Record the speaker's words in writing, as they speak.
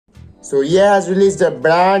So EA has released a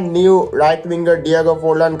brand new right winger Diego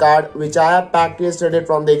Forlan card, which I have packed yesterday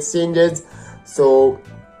from the exchanges. So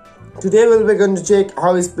today we'll be going to check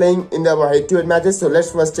how he's playing in the H2H matches. So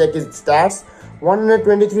let's first check his stats.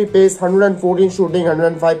 123 pace, 114 shooting,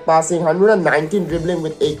 105 passing, 119 dribbling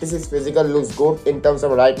with 86 physical. Looks good in terms of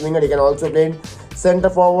right winger. He can also play in center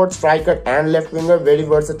forward, striker and left winger. Very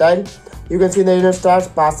versatile. You can see the inner stats.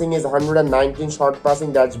 Passing is 119 short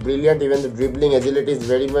passing. That's brilliant. Even the dribbling agility is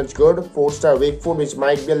very much good. 4-star weak foot, which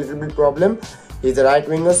might be a little bit problem. He's a right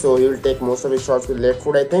winger, so he will take most of his shots with left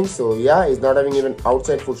foot, I think. So yeah, he's not having even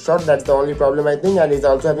outside foot shot. That's the only problem, I think. And he's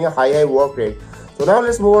also having a high work rate. So now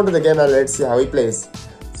let's move on to the game and let's see how he plays.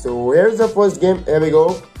 So here's the first game. Here we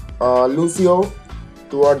go. Lucio.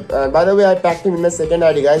 By the way, I packed him in my second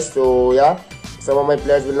ID, guys. So yeah, some of my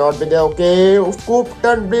players will not be there. Okay, scoop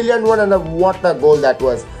turn, brilliant one, and what a goal that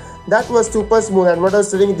was. That was super smooth. And what I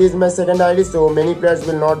was saying, this is my second ID, so many players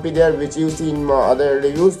will not be there, which you see in my other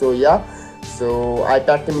reviews. So yeah, so I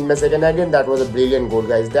packed him in my second ID, and that was a brilliant goal,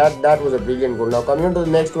 guys. That was a brilliant goal. Now coming on to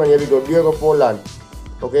the next one. Here we go. Diego Forlan.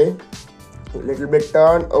 Okay. Little bit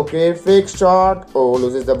turn. Okay, fake shot. Oh,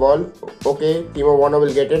 loses the ball. Okay, Timo Werner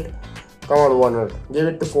will get it. Come on, Werner. Give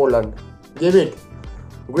it to Forlan. Give it.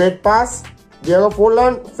 Great pass. Diego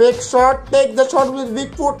Forlan. Fake shot. Take the shot with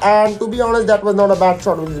weak foot. And to be honest, that was not a bad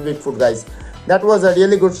shot with his weak foot, guys. That was a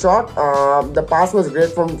really good shot. The pass was great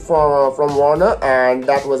from Werner, and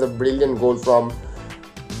that was a brilliant goal from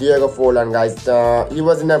Diego Forlan, guys. He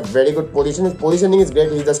was in a very good position. His positioning is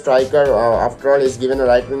great. He's a striker. After all, he's given a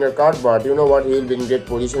right winger card, but you know what? He will be in great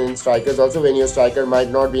position in strikers also. When your striker might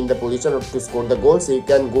not be in the position to score the goals, so you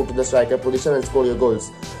can go to the striker position and score your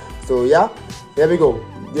goals. So yeah, here we go.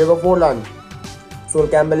 Diego Forlan. Sol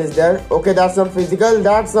Campbell is there. Okay, that's some physical.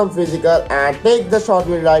 And take the shot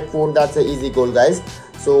with right foot. That's an easy goal, guys.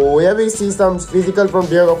 So here we see some physical from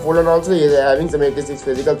Diego Forlan also. He is having some 86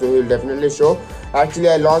 physical, so he will definitely show. Actually,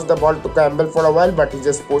 I lost the ball to Campbell for a while, but he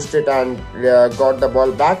just pushed it and got the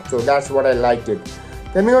ball back. So that's what I liked it.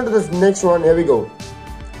 Coming on to this next one. Here we go.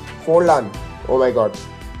 Forlan. Oh my god.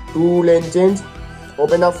 2-lane change.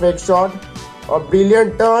 Open up fake shot. A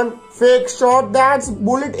brilliant turn. Fake shot. That's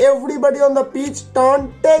bullet. Everybody on the pitch.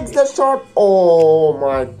 Turn. Takes the shot. Oh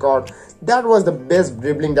my god. That was the best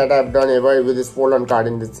dribbling that I've done ever with this Forlan card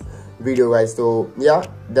in this video, guys. So yeah,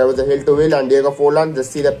 there was a hill to wheel and Diego Forlan.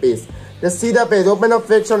 Just see the pace. Just see the pace. Open up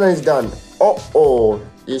fake shot and it's done. Oh,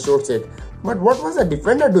 he shoots it. But what was the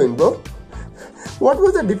defender doing, bro? What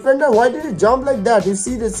was the defender? Why did he jump like that? You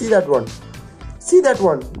see that one. See that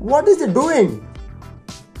one. What is he doing?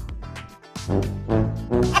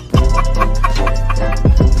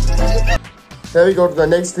 Here we go to the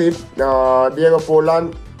next clip. Diego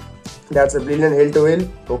Forlan. That's a brilliant hill to wheel.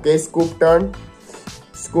 Okay, scoop turn,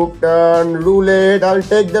 roulette. I'll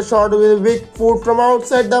take the shot with a weak foot from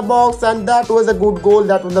outside the box, and that was a good goal.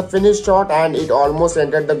 That was the finished shot, and it almost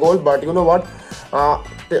entered the goal. But you know what?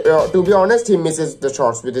 To be honest, he misses the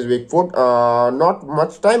shots with his weak foot. Not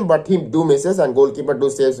much time, but he do misses, and goalkeeper do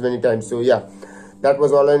saves many times. So yeah, that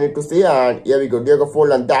was all I need to say. And here we go, Diego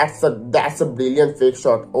Forlan. That's a brilliant fake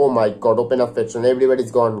shot. Oh my god! Open up fake shot.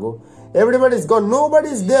 Everybody's gone. Go. Everybody's gone.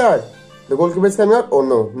 Nobody's there. The goalkeeper is coming out. Oh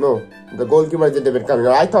no. The goalkeeper isn't even coming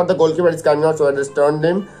out. I thought the goalkeeper is coming out, so I just turned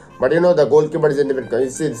him. But you know, the goalkeeper isn't even coming.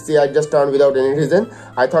 See, I just turned without any reason.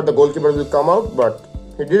 I thought the goalkeeper will come out, but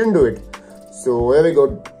he didn't do it. So here we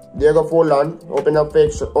go. Diego Forlan. Open up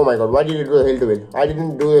fake shot. Oh my god, why did you do the hill to wheel? I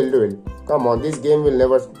didn't do the hill to wheel. Come on, this game will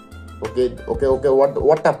never. Okay.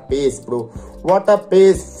 What a pace, bro. What a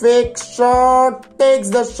pace. Fake shot. Takes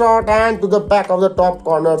the shot and to the back of the top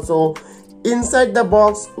corner. So inside the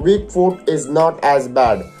box, weak foot is not as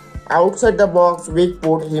bad. Outside the box, weak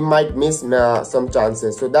foot, he might miss some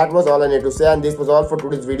chances. So that was all I need to say, and this was all for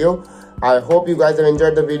today's video. I hope you guys have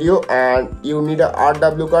enjoyed the video, and you need a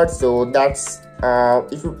RW card. So that's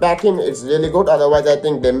if you pack him, it's really good. Otherwise, I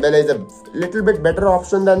think Dembele is a little bit better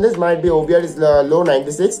option than this. Might be OBR is low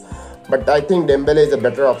 96, but I think Dembele is a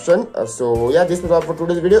better option. So yeah, this was all for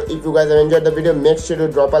today's video. If you guys have enjoyed the video, make sure to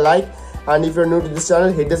drop a like. And if you're new to this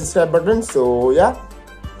channel, hit the subscribe button. So yeah,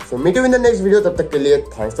 so meet you in the next video. Tab tak ke liye,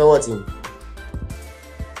 thanks for watching.